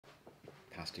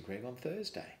Pastor Greg on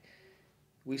Thursday.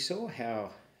 We saw how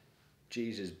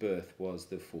Jesus' birth was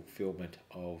the fulfillment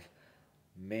of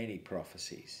many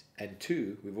prophecies, and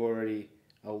two we've already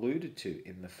alluded to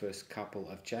in the first couple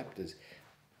of chapters.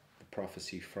 The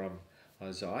prophecy from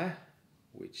Isaiah,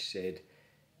 which said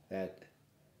that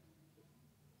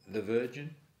the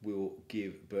virgin will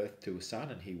give birth to a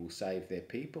son and he will save their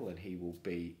people and he will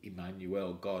be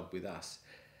Emmanuel, God with us.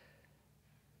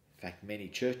 In fact, many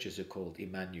churches are called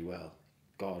Emmanuel,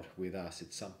 God with us.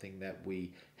 It's something that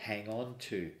we hang on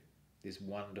to, this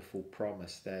wonderful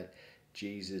promise that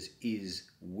Jesus is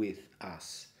with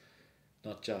us. He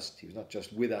was not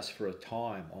just with us for a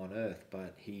time on earth,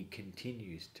 but he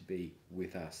continues to be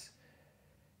with us.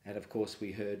 And of course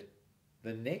we heard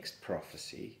the next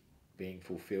prophecy being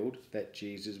fulfilled, that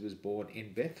Jesus was born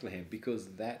in Bethlehem, because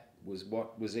that was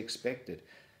what was expected.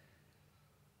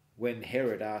 When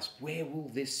Herod asked, where will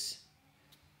this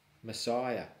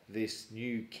Messiah, this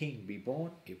new king be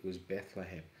born? It was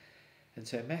Bethlehem. And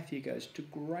so Matthew goes to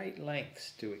great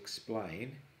lengths to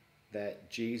explain that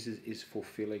Jesus is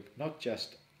fulfilling not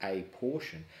just a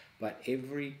portion, but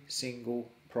every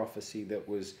single prophecy that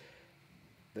was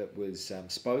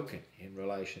spoken in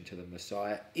relation to the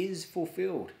Messiah is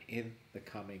fulfilled in the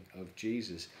coming of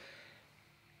Jesus.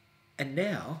 And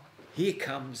now, here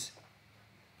comes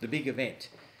the big event.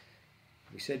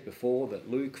 We said before that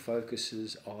Luke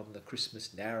focuses on the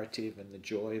Christmas narrative and the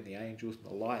joy and the angels and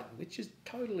the light, which is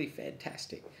totally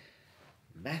fantastic.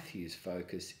 Matthew's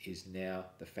focus is now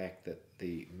the fact that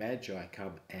the Magi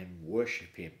come and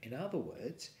worship him. In other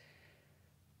words,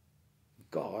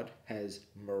 God has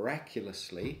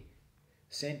miraculously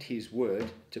sent his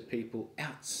word to people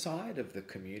outside of the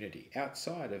community,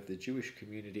 outside of the Jewish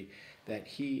community, that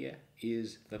here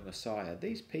is the Messiah.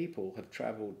 These people have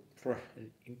travelled for an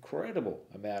incredible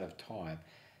amount of time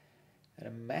and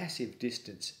a massive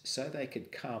distance so they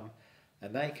could come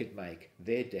and they could make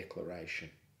their declaration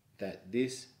that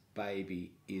this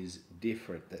baby is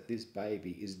different, that this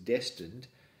baby is destined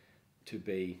to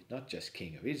be not just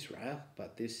King of Israel,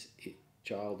 but this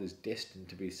child is destined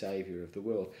to be Saviour of the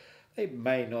world. They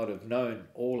may not have known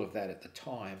all of that at the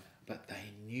time, but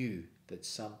they knew that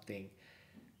something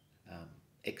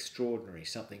extraordinary,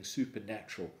 something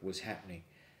supernatural was happening.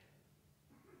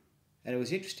 And it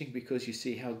was interesting because you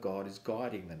see how God is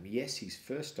guiding them. Yes, he's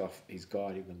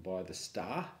guiding them by the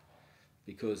star,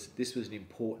 because this was an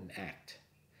important act.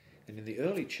 And in the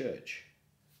early church,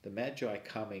 the Magi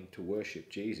coming to worship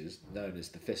Jesus, known as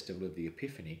the Festival of the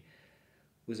Epiphany,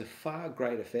 was a far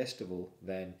greater festival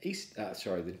than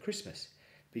Christmas,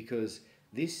 because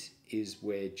this is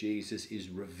where Jesus is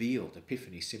revealed.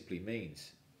 Epiphany simply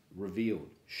means revealed,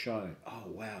 shown. Oh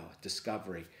wow,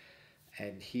 discovery.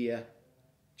 And here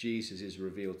Jesus is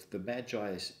revealed. The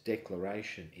Magi's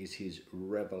declaration is his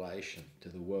revelation to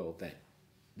the world that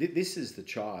this is the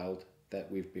child that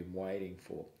we've been waiting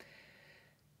for.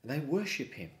 And they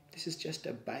worship him. This is just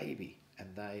a baby,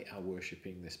 and they are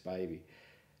worshipping this baby.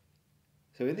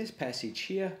 So in this passage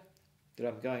here that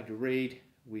I'm going to read,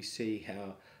 we see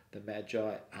how the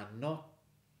Magi are not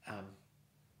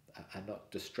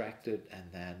distracted,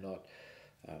 and they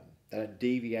don't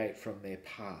deviate from their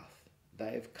path.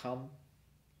 They have come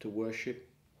to worship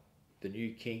the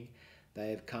new king.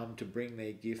 They have come to bring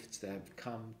their gifts. They have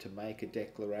come to make a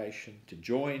declaration, to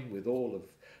join with all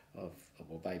of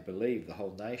they believe the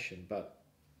whole nation, but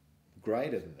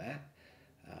greater than that,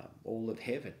 all of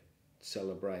heaven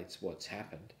celebrates what's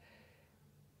happened.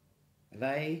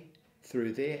 They,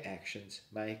 through their actions,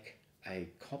 make a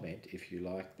comment, if you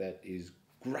like, that is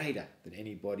greater than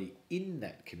anybody in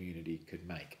that community could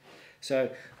make.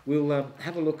 So we'll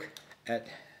have a look at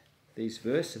these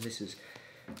verses, and this is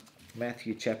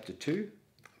Matthew chapter 2,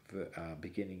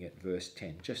 beginning at verse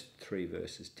 10, just 3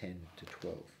 verses, 10 to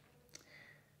 12.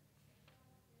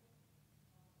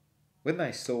 When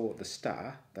they saw the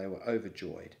star, they were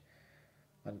overjoyed.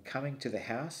 On coming to the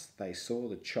house, they saw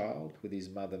the child with his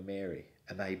mother Mary,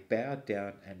 and they bowed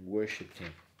down and worshipped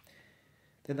him.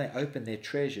 Then they opened their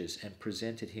treasures and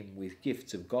presented him with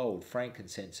gifts of gold,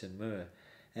 frankincense and myrrh.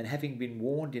 And having been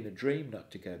warned in a dream not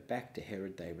to go back to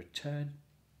Herod, they returned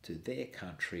to their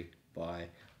country by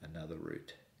another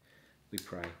route. We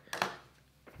pray.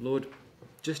 Lord,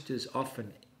 just as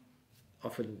often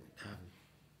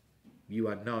you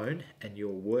are known and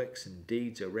your works and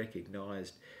deeds are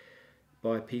recognised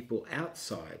by people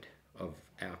outside of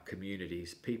our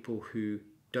communities, people who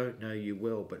don't know you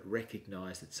well but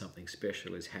recognise that something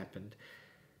special has happened.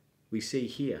 We see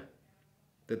here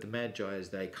that the Magi, as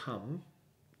they come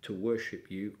to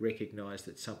worship you, recognise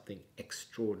that something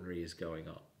extraordinary is going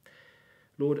on.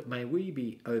 Lord, may we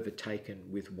be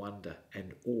overtaken with wonder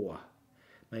and awe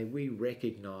May we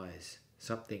recognize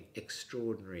something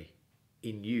extraordinary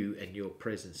in you and your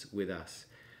presence with us.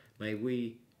 May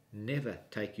we never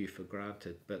take you for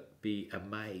granted, but be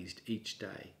amazed each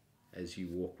day as you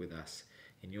walk with us.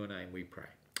 In your name we pray.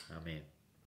 Amen.